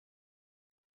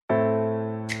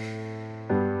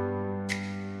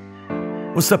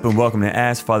What's up and welcome to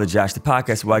Ask Father Josh, the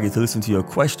podcast where I get to listen to your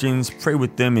questions, pray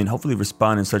with them, and hopefully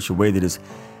respond in such a way that is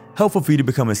helpful for you to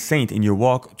become a saint in your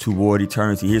walk toward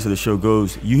eternity. Here's how the show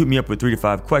goes. You hit me up with 3 to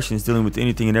 5 questions dealing with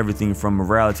anything and everything from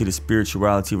morality to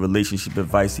spirituality, relationship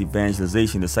advice,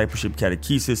 evangelization, discipleship,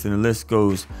 catechesis, and the list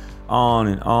goes on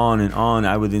and on and on.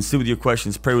 I would then sit with your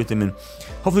questions, pray with them, and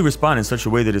hopefully respond in such a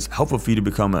way that is helpful for you to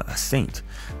become a saint.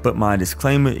 But my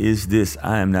disclaimer is this: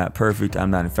 I am not perfect,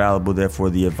 I'm not infallible, therefore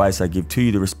the advice I give to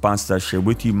you, the responses I share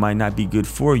with you might not be good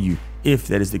for you. If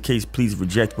that is the case, please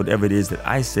reject whatever it is that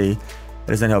I say that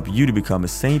does not help you to become a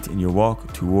saint in your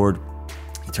walk toward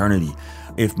eternity.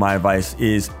 If my advice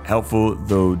is helpful,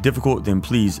 though difficult, then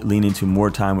please lean into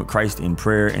more time with Christ in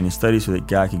prayer and in study so that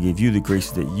God can give you the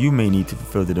grace that you may need to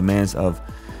fulfill the demands of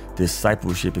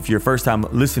discipleship. If you're a first-time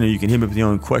listener, you can hit me with your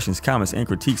own questions, comments, and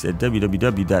critiques at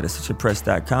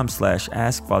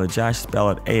www.ascensionpress.com/askfatherjosh, spell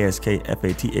out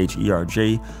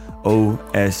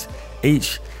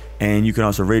ASKFATHERJOSH. And you can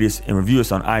also rate us and review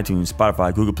us on iTunes,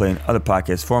 Spotify, Google Play, and other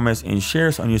podcast formats, and share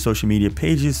us on your social media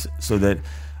pages so that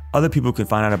other people can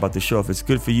find out about the show. If it's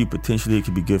good for you, potentially it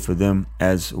could be good for them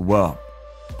as well.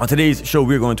 On today's show,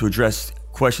 we're going to address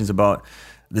questions about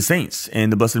the saints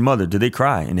and the Blessed Mother. Do they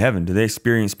cry in heaven? Do they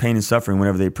experience pain and suffering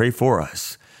whenever they pray for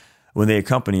us, when they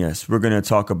accompany us? We're going to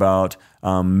talk about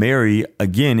Mary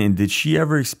again, and did she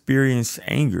ever experience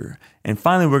anger? And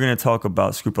finally, we're going to talk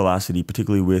about scrupulosity,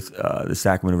 particularly with the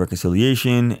sacrament of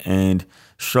reconciliation and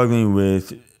struggling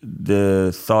with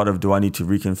the thought of, do I need to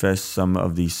reconfess some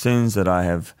of these sins that I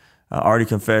have already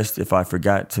confessed if I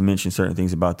forgot to mention certain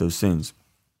things about those sins?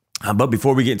 But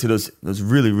before we get into those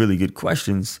really, really good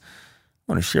questions,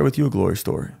 I want to share with you a glory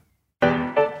story.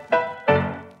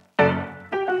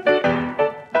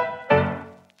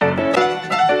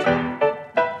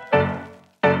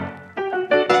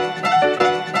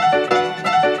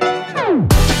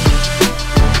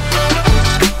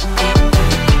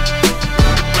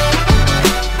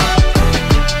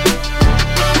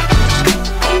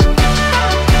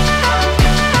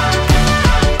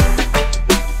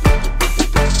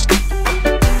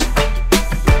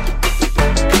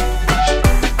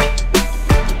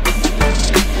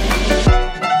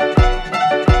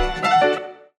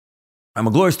 My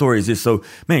glory story is this. So,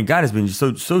 man, God has been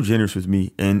so generous with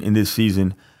me in this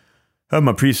season of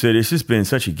my priesthood. It's just been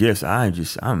such a gift. I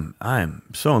am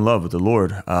so in love with the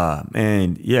Lord.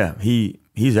 And yeah,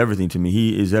 he's everything to me.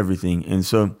 He is everything. And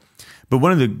so, but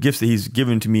one of the gifts that he's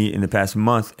given to me in the past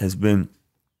month has been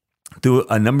through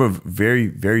a number of very,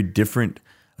 very different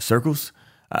circles.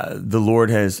 The Lord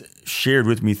has shared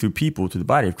with me through people, to the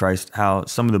body of Christ, how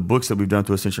some of the books that we've done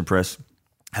through Ascension Press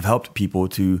have helped people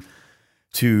to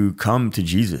come to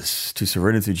Jesus, to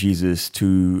surrender to Jesus,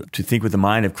 to think with the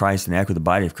mind of Christ and act with the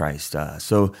body of Christ.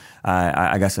 So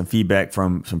I got some feedback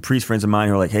from some priest friends of mine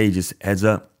who are like, hey, just heads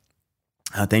up.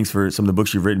 Thanks for some of the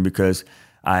books you've written, because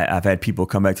I've had people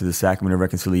come back to the sacrament of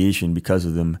reconciliation because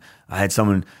of them. I had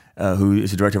someone who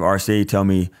is the director of RCA tell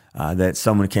me that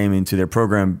someone came into their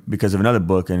program because of another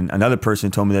book, and another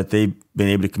person told me that they've been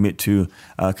able to commit to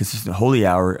consistent holy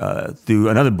hour through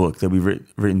another book that we've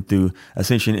written through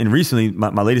Ascension. And recently,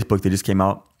 my latest book that just came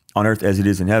out, On Earth as It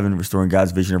Is in Heaven, Restoring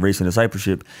God's Vision of Race and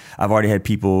Discipleship, I've already had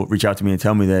people reach out to me and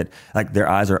tell me that like their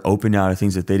eyes are open now to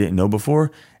things that they didn't know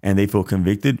before, and they feel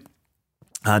convicted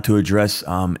to address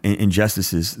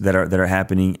injustices that are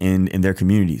happening in their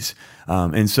communities.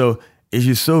 And so it's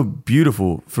just so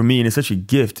beautiful for me, and it's such a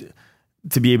gift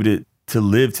to be able to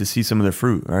live to see some of the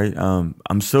fruit, right?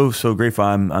 I'm so grateful.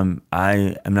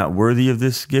 I am not worthy of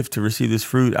this gift to receive this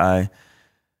fruit.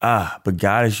 But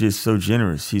God is just so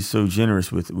generous. He's so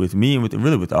generous with me and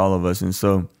with all of us. And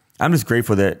so I'm just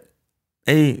grateful that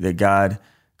God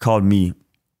called me,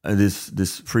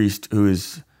 this priest who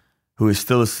is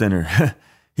still a sinner.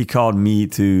 He called me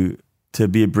to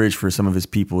be a bridge for some of his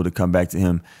people to come back to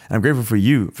him. And I'm grateful for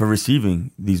you for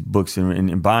receiving these books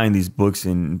and buying these books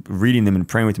and reading them and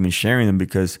praying with them and sharing them,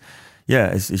 because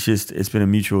it's been a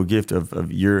mutual gift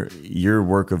of your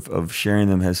work of sharing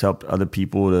them has helped other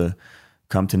people to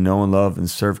come to know and love and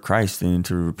serve Christ and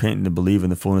to repent and to believe in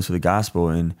the fullness of the gospel.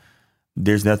 And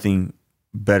there's nothing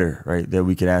better, right, that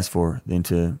we could ask for than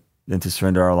to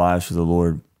surrender our lives to the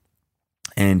Lord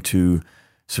and to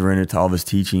surrender to all of his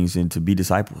teachings and to be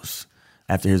disciples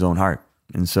after his own heart.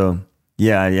 And so,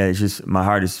 it's just, my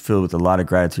heart is filled with a lot of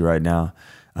gratitude right now,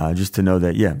 just to know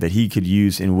that he could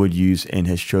use and would use and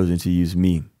has chosen to use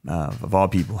me, of all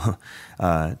people,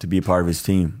 to be a part of his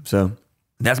team. So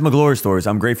that's my glory stories.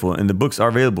 I'm grateful. And the books are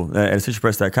available at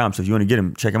ascensionpress.com. So if you want to get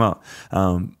them, check them out.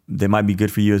 They might be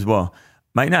good for you as well.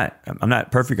 Might not. I'm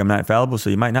not perfect. I'm not fallible. So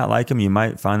you might not like them. You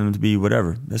might find them to be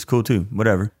whatever. That's cool too.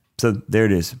 Whatever. So there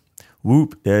it is.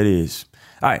 Whoop, there it is.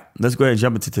 All right, let's go ahead and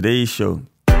jump into today's show.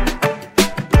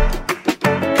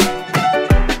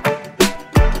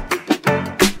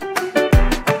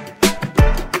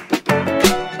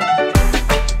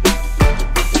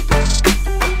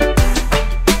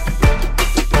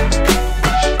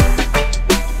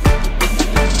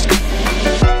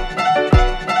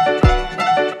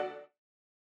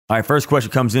 All right, first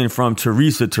question comes in from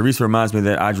Teresa. Teresa reminds me of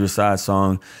that Audrey Assad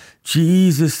song,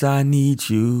 Jesus, I need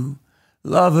you.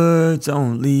 Lover,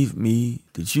 don't leave me.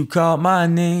 Did you call my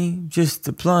name just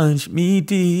to plunge me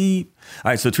deep?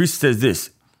 All right, so Teresa says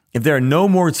this. If there are no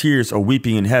more tears or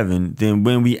weeping in heaven, then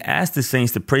when we ask the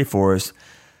saints to pray for us,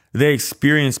 they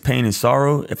experience pain and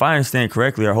sorrow. If I understand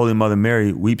correctly, our Holy Mother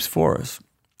Mary weeps for us.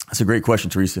 That's a great question,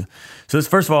 Teresa. So let's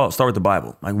first of all start with the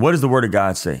Bible. Like, what does the Word of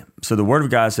God say? So the Word of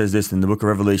God says this in the book of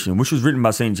Revelation, which was written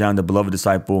by St. John, the beloved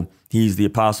disciple. He's the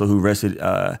apostle who rested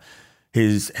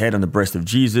his head on the breast of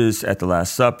Jesus at the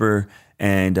Last Supper.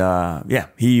 And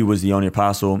he was the only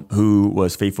apostle who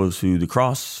was faithful to the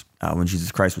cross when Jesus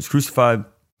Christ was crucified.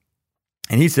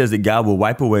 And he says that God will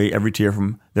wipe away every tear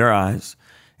from their eyes,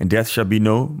 and death shall be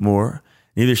no more.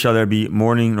 Neither shall there be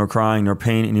mourning, nor crying, nor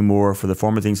pain anymore, for the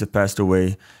former things have passed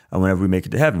away whenever we make it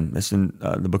to heaven. That's in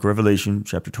the book of Revelation,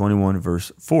 chapter 21,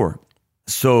 verse 4.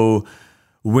 So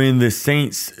when the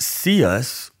saints see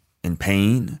us in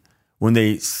pain, when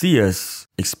they see us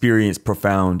experience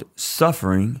profound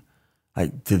suffering,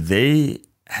 like, do they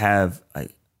have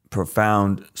like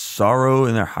profound sorrow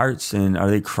in their hearts? And are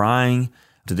they crying?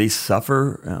 Do they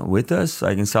suffer with us,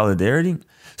 like in solidarity?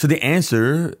 So the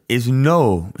answer is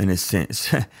no, in a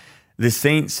sense. The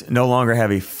saints no longer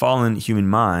have a fallen human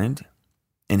mind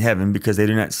in heaven because they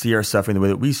do not see our suffering the way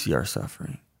that we see our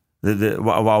suffering.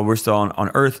 While we're still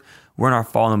on earth, we're in our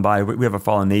fallen body. We have a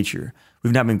fallen nature.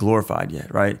 We've not been glorified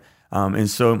yet, right? And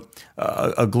so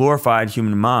a glorified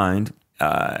human mind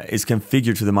is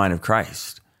configured to the mind of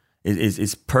Christ.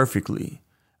 It's perfectly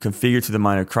configured to the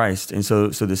mind of Christ. And so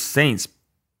the saints,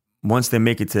 once they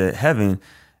make it to heaven,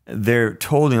 they're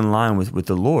totally in line with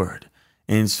the Lord.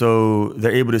 And so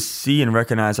they're able to see and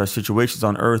recognize our situations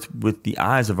on earth with the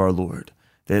eyes of our Lord.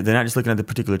 They're not just looking at the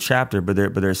particular chapter, but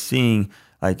they're seeing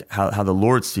like how the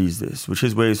Lord sees this, which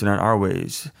his ways are not our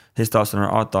ways. His thoughts are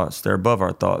not our thoughts. They're above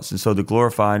our thoughts. And so the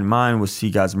glorified mind will see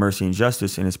God's mercy and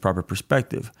justice in its proper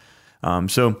perspective.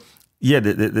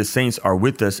 The saints are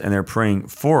with us and they're praying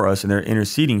for us and they're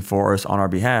interceding for us on our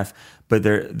behalf, but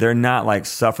they're not like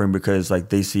suffering because like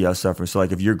they see us suffering. So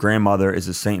like if your grandmother is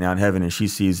a saint now in heaven and she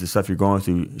sees the stuff you're going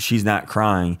through, she's not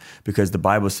crying because the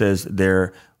Bible says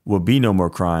there will be no more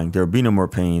crying. There will be no more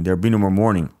pain. There will be no more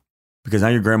mourning because now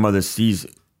your grandmother sees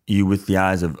you with the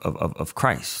eyes of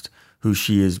Christ, who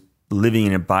she is living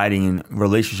and abiding in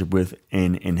relationship with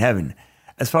in heaven.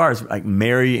 As far as like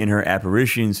Mary and her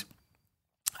apparitions,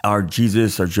 our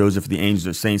Jesus, our Joseph, the angels,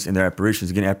 or saints in their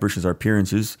apparitions. Again, apparitions are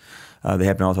appearances. They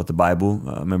happen all throughout the Bible.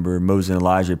 Remember, Moses and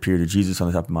Elijah appeared to Jesus on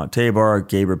the top of Mount Tabor.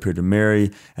 Gabriel appeared to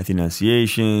Mary at the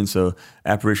Annunciation. So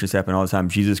apparitions happen all the time.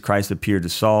 Jesus Christ appeared to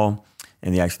Saul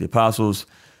in the Acts of the Apostles.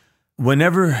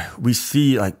 Whenever we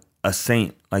see like a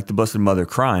saint, like the Blessed Mother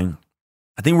crying,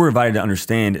 I think we're invited to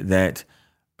understand that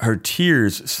her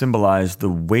tears symbolize the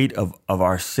weight of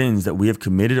our sins that we have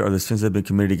committed or the sins that have been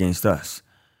committed against us.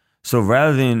 So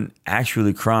rather than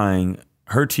actually crying,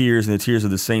 her tears and the tears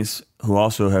of the saints who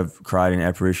also have cried in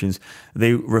apparitions,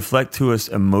 they reflect to us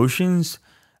emotions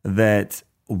that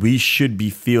we should be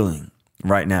feeling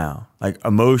right now, like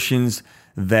emotions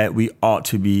that we ought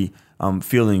to be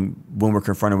feeling when we're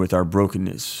confronted with our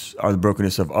brokenness or the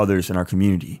brokenness of others in our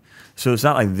community. So it's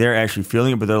not like they're actually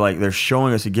feeling it, but they're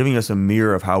showing us and giving us a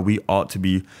mirror of how we ought to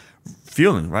be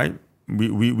feeling, right?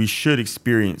 We should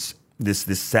experience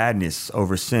this sadness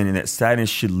over sin, and that sadness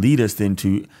should lead us then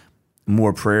to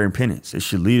more prayer and penance. It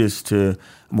should lead us to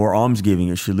more almsgiving.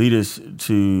 It should lead us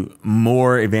to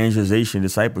more evangelization and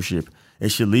discipleship. It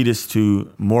should lead us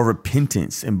to more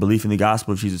repentance and belief in the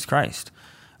gospel of Jesus Christ.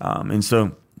 And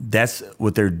so that's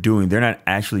what they're doing. They're not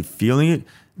actually feeling it.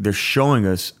 They're showing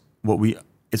us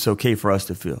it's okay for us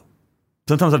to feel.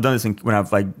 Sometimes I've done this when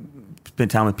I've like spent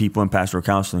time with people in pastoral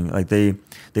counseling. Like they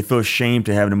feel ashamed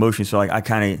to have an emotion. So like I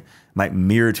kind of might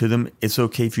mirror to them, it's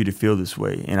okay for you to feel this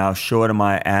way. And I'll show it in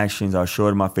my actions. I'll show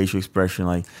it in my facial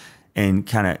expression, and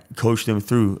kind of coach them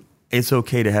through. It's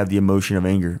okay to have the emotion of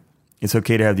anger. It's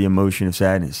okay to have the emotion of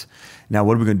sadness. Now,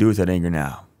 what are we going to do with that anger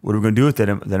now? What are we going to do with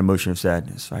that emotion of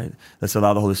sadness, right? Let's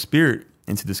allow the Holy Spirit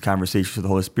into this conversation so the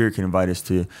Holy Spirit can invite us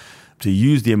to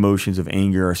use the emotions of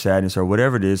anger or sadness or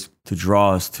whatever it is to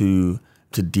draw us to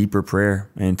deeper prayer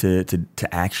and to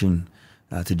action,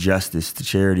 to justice, to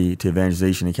charity, to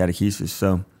evangelization and catechesis.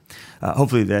 So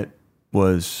Hopefully that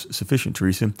was sufficient,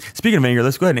 Teresa. Speaking of anger,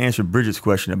 let's go ahead and answer Bridget's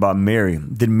question about Mary.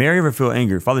 Did Mary ever feel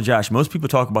anger? Father Josh, most people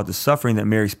talk about the suffering that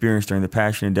Mary experienced during the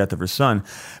passion and death of her son,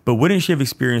 but wouldn't she have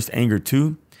experienced anger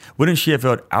too? Wouldn't she have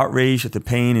felt outraged at the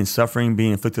pain and suffering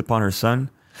being inflicted upon her son?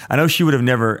 I know she would have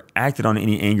never acted on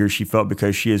any anger she felt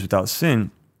because she is without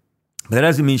sin, but that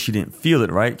doesn't mean she didn't feel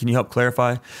it, right? Can you help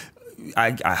clarify?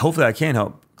 Hopefully I can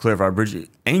help clarify, Bridget.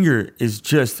 Anger is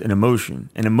just an emotion,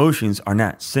 and emotions are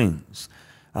not sins.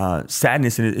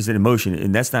 Sadness is an emotion,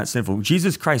 and that's not sinful.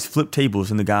 Jesus Christ flipped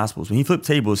tables in the Gospels. When he flipped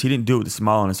tables, he didn't do it with a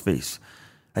smile on his face.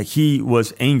 Like, he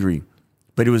was angry,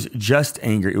 but it was just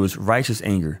anger. It was righteous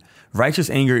anger. Righteous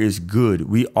anger is good.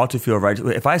 We ought to feel righteous.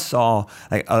 If I saw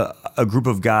like a group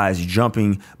of guys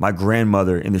jumping my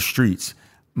grandmother in the streets,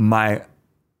 my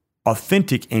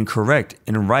authentic and correct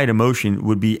and right emotion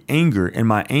would be anger, and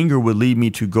my anger would lead me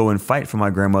to go and fight for my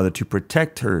grandmother, to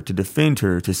protect her, to defend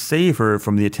her, to save her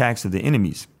from the attacks of the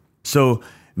enemies. So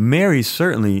Mary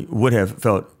certainly would have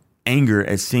felt anger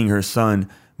at seeing her son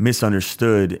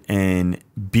misunderstood and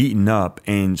beaten up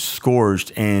and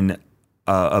scourged and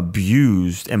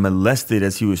abused and molested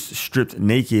as he was stripped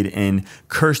naked and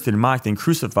cursed and mocked and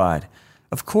crucified.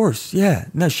 Of course, yeah.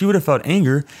 No, she would have felt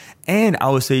anger, and I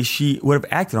would say she would have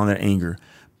acted on that anger.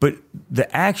 But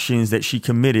the actions that she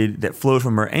committed that flowed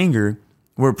from her anger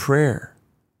were prayer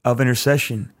of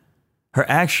intercession. Her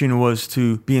action was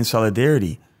to be in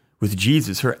solidarity with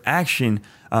Jesus. Her action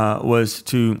was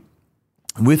to,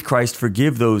 with Christ,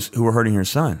 forgive those who were hurting her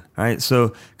son, right?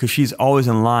 So, because she's always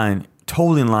in line,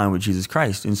 totally in line with Jesus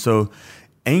Christ. And so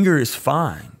anger is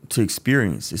fine to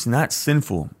experience. It's not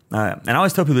sinful. And I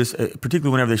always tell people this,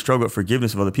 particularly whenever they struggle with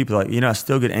forgiveness of other people, like, I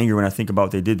still get angry when I think about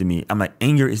what they did to me. I'm like,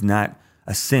 anger is not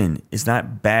a sin. It's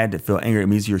not bad to feel anger. It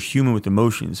means you're human with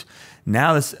emotions.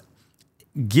 Now let's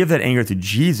give that anger to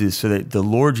Jesus so that the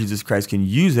Lord Jesus Christ can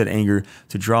use that anger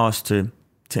to draw us to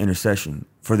intercession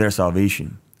for their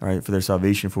salvation, all right? For their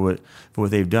salvation, for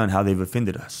what they've done, how they've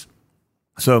offended us.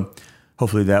 So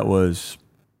hopefully that was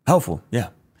helpful. Yeah.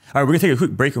 All right, we're going to take a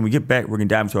quick break. When we get back, we're going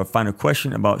to dive into our final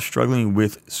question about struggling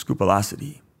with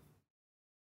scrupulosity.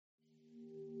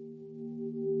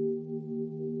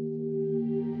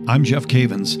 I'm Jeff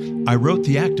Cavins. I wrote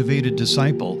The Activated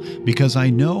Disciple because I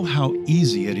know how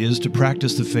easy it is to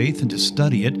practice the faith and to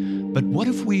study it, but what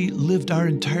if we lived our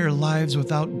entire lives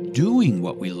without doing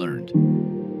what we learned?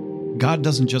 God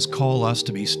doesn't just call us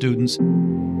to be students,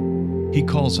 He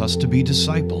calls us to be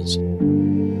disciples,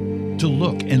 to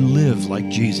look and live like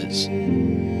Jesus.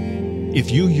 If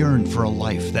you yearn for a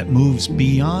life that moves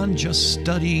beyond just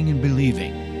studying and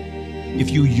believing,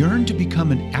 if you yearn to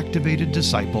become an activated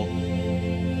disciple,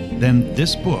 then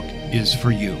this book is for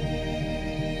you.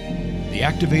 The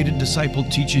Activated Disciple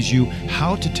teaches you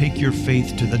how to take your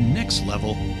faith to the next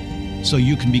level so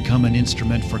you can become an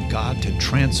instrument for God to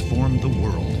transform the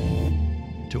world.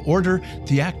 To order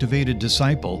The Activated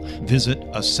Disciple, visit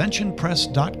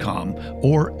ascensionpress.com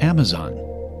or Amazon.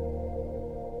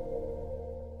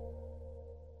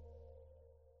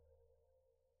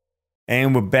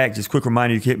 And we're back. Just a quick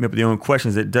reminder, you can hit me up with your own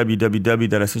questions at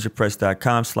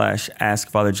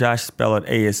www.ascensionpress.com/AskFatherJosh. Spell it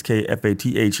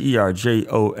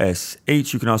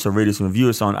AskFatherJosh. You can also rate us and review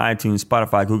us on iTunes,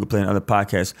 Spotify, Google Play, and other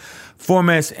podcast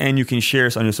formats. And you can share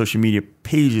us on your social media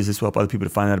pages. This will help other people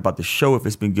to find out about the show. If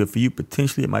it's been good for you,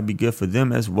 potentially it might be good for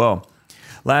them as well.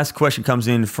 Last question comes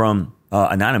in from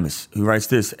Anonymous, who writes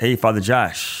this. Hey, Father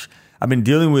Josh, I've been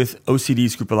dealing with OCD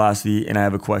scrupulosity, and I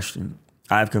have a question.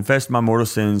 I have confessed my mortal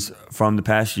sins from the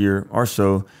past year or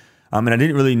so, and I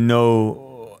didn't really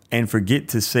know and forget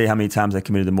to say how many times I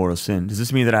committed the mortal sin. Does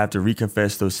this mean that I have to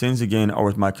reconfess those sins again, or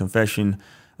was my confession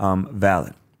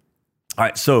valid? All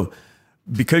right, so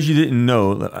because you didn't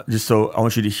know, just so I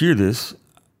want you to hear this,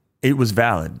 it was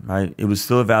valid, right? It was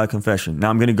still a valid confession. Now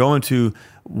I'm going to go into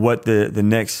what the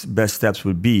next best steps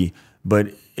would be, but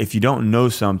if you don't know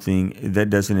something, that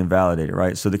doesn't invalidate it,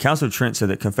 right? So the Council of Trent said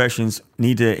that confessions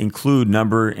need to include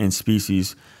number and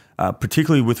species,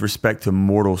 particularly with respect to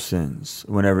mortal sins,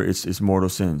 whenever it's mortal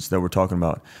sins that we're talking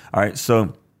about. All right,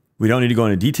 so we don't need to go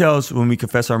into details when we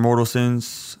confess our mortal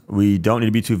sins. We don't need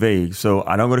to be too vague. So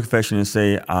I don't go to confession and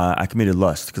say, I committed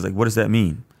lust, because what does that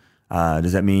mean?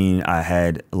 Does that mean I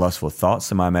had lustful thoughts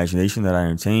in my imagination that I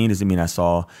entertained? Does it mean I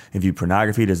saw and viewed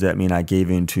pornography? Does that mean I gave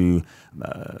into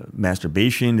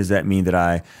masturbation? Does that mean that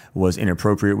I was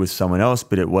inappropriate with someone else,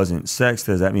 but it wasn't sex?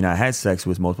 Does that mean I had sex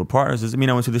with multiple partners? Does it mean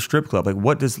I went to the strip club?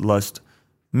 What does lust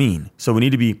mean? So we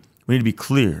need to be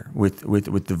clear with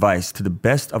the vice to the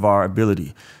best of our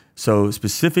ability. So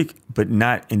specific, but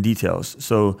not in details.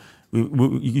 So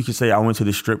you could say I went to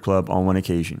the strip club on one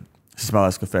occasion. This is my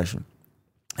last confession.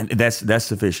 And that's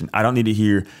sufficient. I don't need to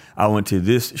hear, I went to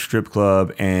this strip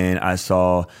club and I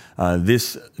saw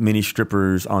this many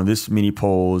strippers on this many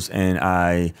poles, and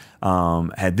I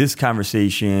had this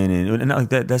conversation, and not like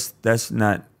that. That's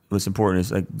not what's important.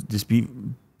 It's like just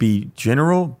be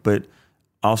general, but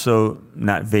also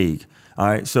not vague. All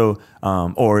right. So,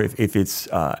 or if it's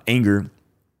anger,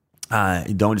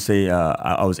 don't just say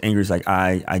I was angry. It's like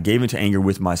I gave into anger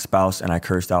with my spouse and I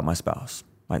cursed out my spouse.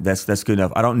 Like that's good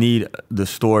enough. I don't need the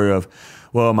story of,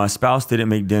 well, my spouse didn't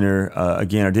make dinner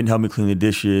again, or didn't help me clean the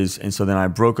dishes, and so then I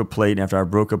broke a plate. And after I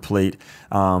broke a plate,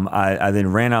 I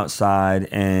then ran outside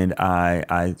and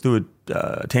I threw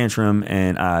a tantrum,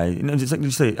 and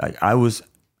just say I was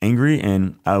angry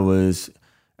and I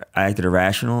acted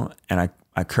irrational, and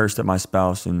I cursed at my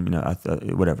spouse, and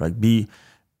whatever. Like be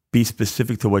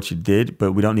specific to what you did,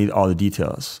 but we don't need all the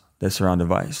details that surround the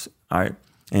vice. All right.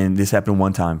 And this happened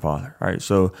one time, Father. All right.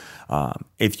 So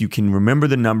if you can remember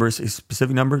the numbers, a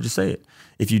specific number, just say it.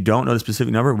 If you don't know the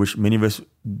specific number, which many of us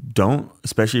don't,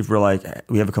 especially if we're like,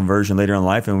 we have a conversion later in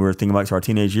life and we're thinking back to our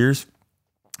teenage years,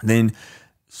 then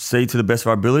say to the best of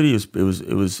our ability, it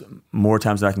was more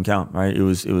times than I can count. Right. It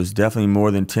was definitely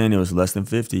more than 10. It was less than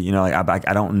 50.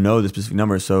 I don't know the specific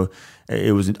number. So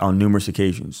it was on numerous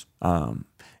occasions.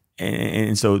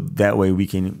 And so that way we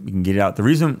can get it out. The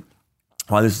reason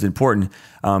why this is important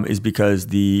is because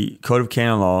the Code of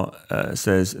Canon Law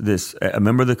says this: a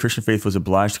member of the Christian faith was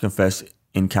obliged to confess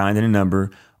in kind and in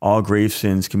number all grave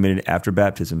sins committed after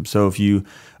baptism. So if you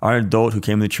are an adult who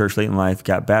came to the church late in life,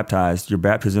 got baptized, your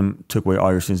baptism took away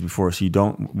all your sins before, so you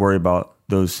don't worry about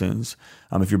those sins.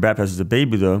 If you're baptized as a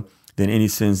baby, though, then any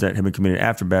sins that have been committed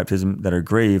after baptism that are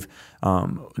grave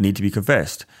need to be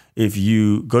confessed. If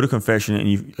you go to confession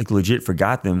and you legit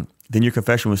forgot them, then your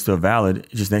confession was still valid.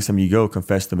 Just next time you go,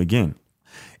 confess them again.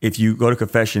 If you go to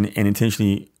confession and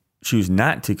intentionally choose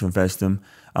not to confess them,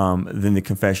 then the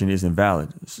confession is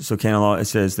invalid. So canon law, it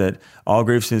says that all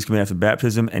grave sins committed after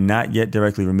baptism and not yet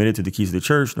directly remitted to the keys of the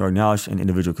church nor acknowledged in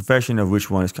individual confession, of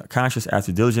which one is conscious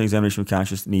after diligent examination of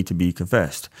conscience, need to be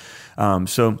confessed.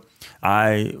 So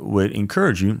I would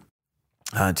encourage you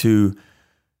to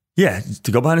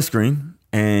go behind the screen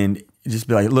and just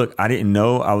be like, look, I didn't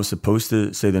know I was supposed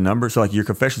to say the number. So like your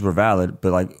confessions were valid,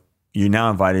 but like you're now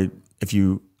invited, if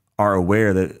you are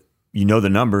aware that you know the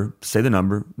number, say the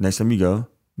number next time you go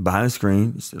behind the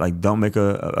screen. Like don't make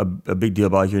a big deal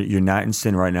about like you're not in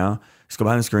sin right now. Just go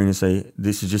behind the screen and say,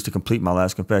 this is just to complete my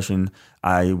last confession.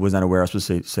 I was not aware I was supposed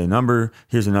to say number.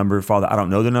 Here's the number. Father, I don't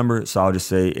know the number, so I'll just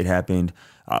say it happened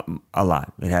a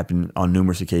lot. It happened on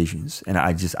numerous occasions, and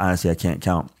I just honestly I can't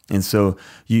count. And so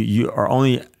you are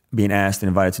only being asked and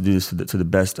invited to do this to the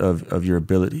best of your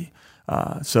ability.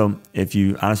 So if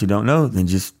you honestly don't know, then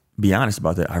just be honest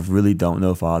about that. I really don't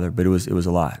know, Father, but it was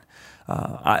a lot.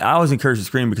 I always encourage the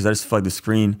screen because I just feel like the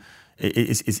screen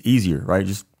it's easier, right?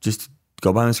 Just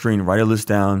go behind the screen, write a list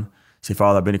down, say,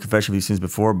 Father, I've been in confession of these sins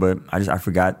before, but I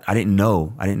forgot. I didn't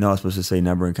know I was supposed to say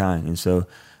number and kind, and so.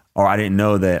 Or I didn't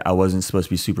know that I wasn't supposed to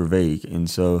be super vague. And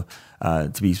so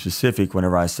to be specific,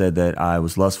 whenever I said that I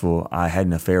was lustful, I had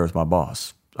an affair with my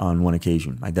boss on one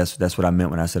occasion. Like that's what I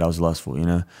meant when I said I was lustful,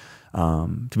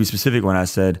 To be specific, when I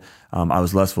said I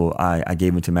was lustful, I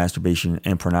gave into masturbation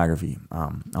and pornography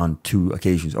on 2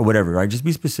 occasions or whatever, right? Just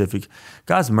be specific.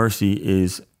 God's mercy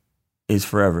is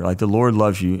forever. Like the Lord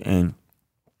loves you, and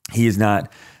he is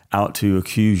not out to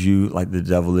accuse you like the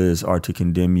devil is, or to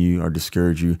condemn you or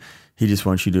discourage you. He just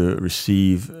wants you to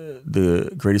receive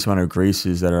the greatest amount of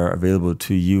graces that are available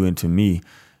to you and to me.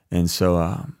 And so,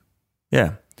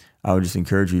 I would just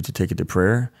encourage you to take it to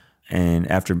prayer. And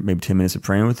after maybe 10 minutes of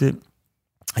praying with it,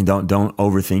 and don't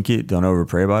overthink it, don't over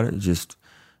pray about it. Just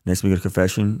next time you go to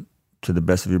confession, to the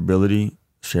best of your ability,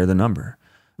 share the number.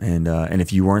 And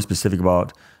if you weren't specific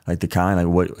about like the kind, like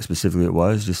what specifically it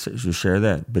was, just share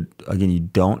that. But again, you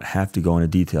don't have to go into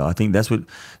detail. I think that's what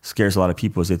scares a lot of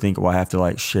people is they think, well, I have to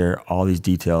like share all these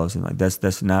details, and like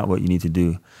that's not what you need to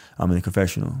do in the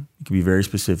confessional. You can be very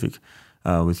specific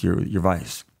with your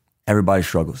vice. Everybody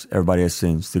struggles. Everybody has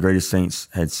sins. The greatest saints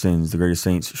had sins. The greatest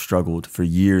saints struggled for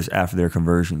years after their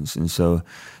conversions. And so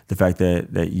the fact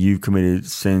that you've committed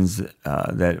sins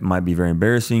that might be very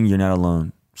embarrassing, you're not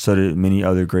alone. So did many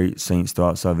other great saints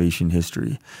throughout salvation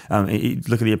history.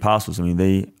 Look at the apostles. I mean,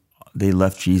 they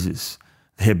left Jesus.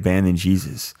 They abandoned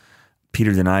Jesus.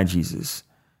 Peter denied Jesus.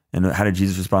 And how did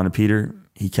Jesus respond to Peter?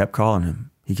 He kept calling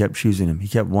him. He kept choosing him. He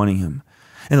kept wanting him.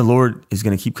 And the Lord is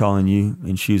going to keep calling you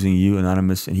and choosing you,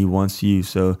 anonymous, and he wants you.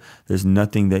 So there's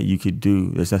nothing that you could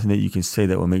do. There's nothing that you can say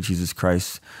that will make Jesus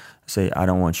Christ say, I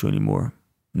don't want you anymore.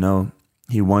 No,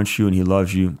 he wants you and he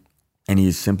loves you. And he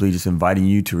is simply just inviting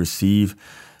you to receive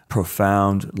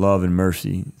profound love and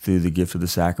mercy through the gift of the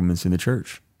sacraments in the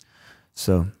church.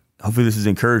 So hopefully this is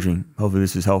encouraging. Hopefully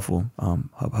this is helpful,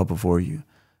 helpful for you.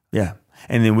 Yeah.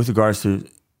 And then with regards to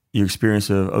your experience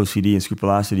of OCD and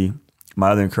scrupulosity, my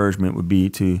other encouragement would be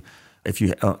to, if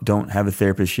you don't have a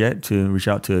therapist yet, to reach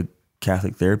out to a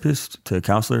Catholic therapist, to a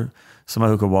counselor,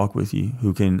 somebody who can walk with you,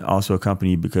 who can also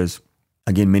accompany you, because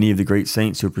again, many of the great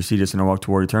saints who preceded us in our walk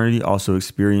toward eternity also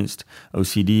experienced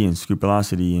OCD and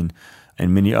scrupulosity and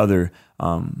many other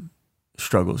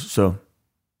struggles. So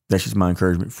that's just my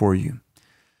encouragement for you.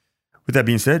 With that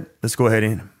being said, let's go ahead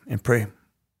and pray. In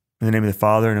the name of the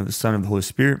Father, and of the Son, and of the Holy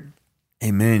Spirit.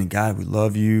 Amen. God, we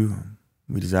love you.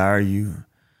 We desire you.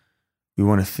 We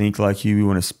want to think like you. We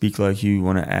want to speak like you. We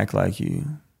want to act like you.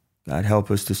 God,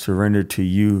 help us to surrender to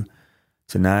you,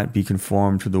 to not be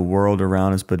conformed to the world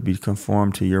around us, but to be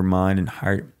conformed to your mind and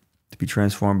heart, to be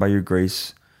transformed by your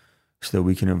grace so that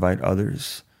we can invite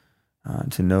others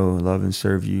to know, love, and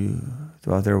serve you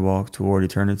throughout their walk toward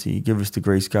eternity. Give us the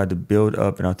grace, God, to build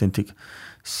up an authentic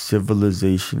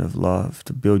civilization of love,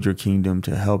 to build your kingdom,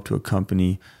 to help to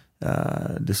accompany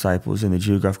disciples in the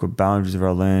geographical boundaries of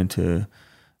our land, to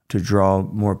draw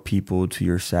more people to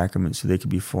your sacraments so they could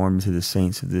be formed into the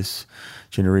saints of this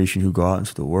generation who go out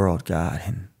into the world, God,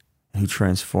 and who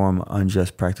transform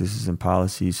unjust practices and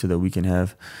policies so that we can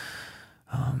have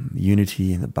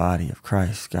unity in the body of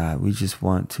Christ. God, we just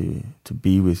want to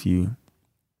be with you,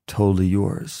 totally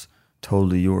yours,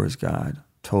 God,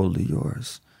 totally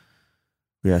yours.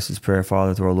 We ask this prayer,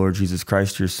 Father, through our Lord Jesus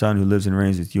Christ, your Son, who lives and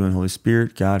reigns with you and Holy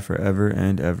Spirit, God, forever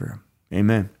and ever.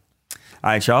 Amen. All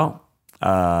right, y'all.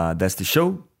 That's the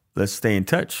show. Let's stay in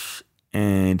touch.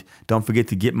 And don't forget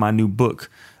to get my new book.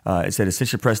 It's at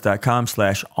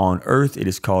ascensionpress.com/on-earth. It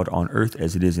is called On Earth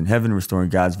as It Is in Heaven, Restoring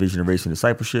God's Vision of Race and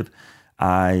Discipleship.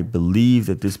 I believe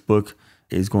that this book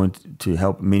is going to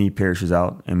help many parishes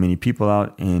out and many people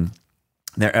out in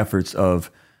their efforts of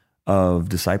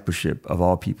discipleship of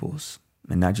all peoples.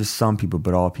 And not just some people,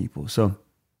 but all people. So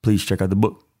please check out the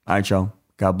book. All right, y'all.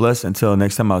 God bless. Until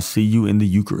next time, I'll see you in the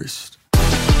Eucharist.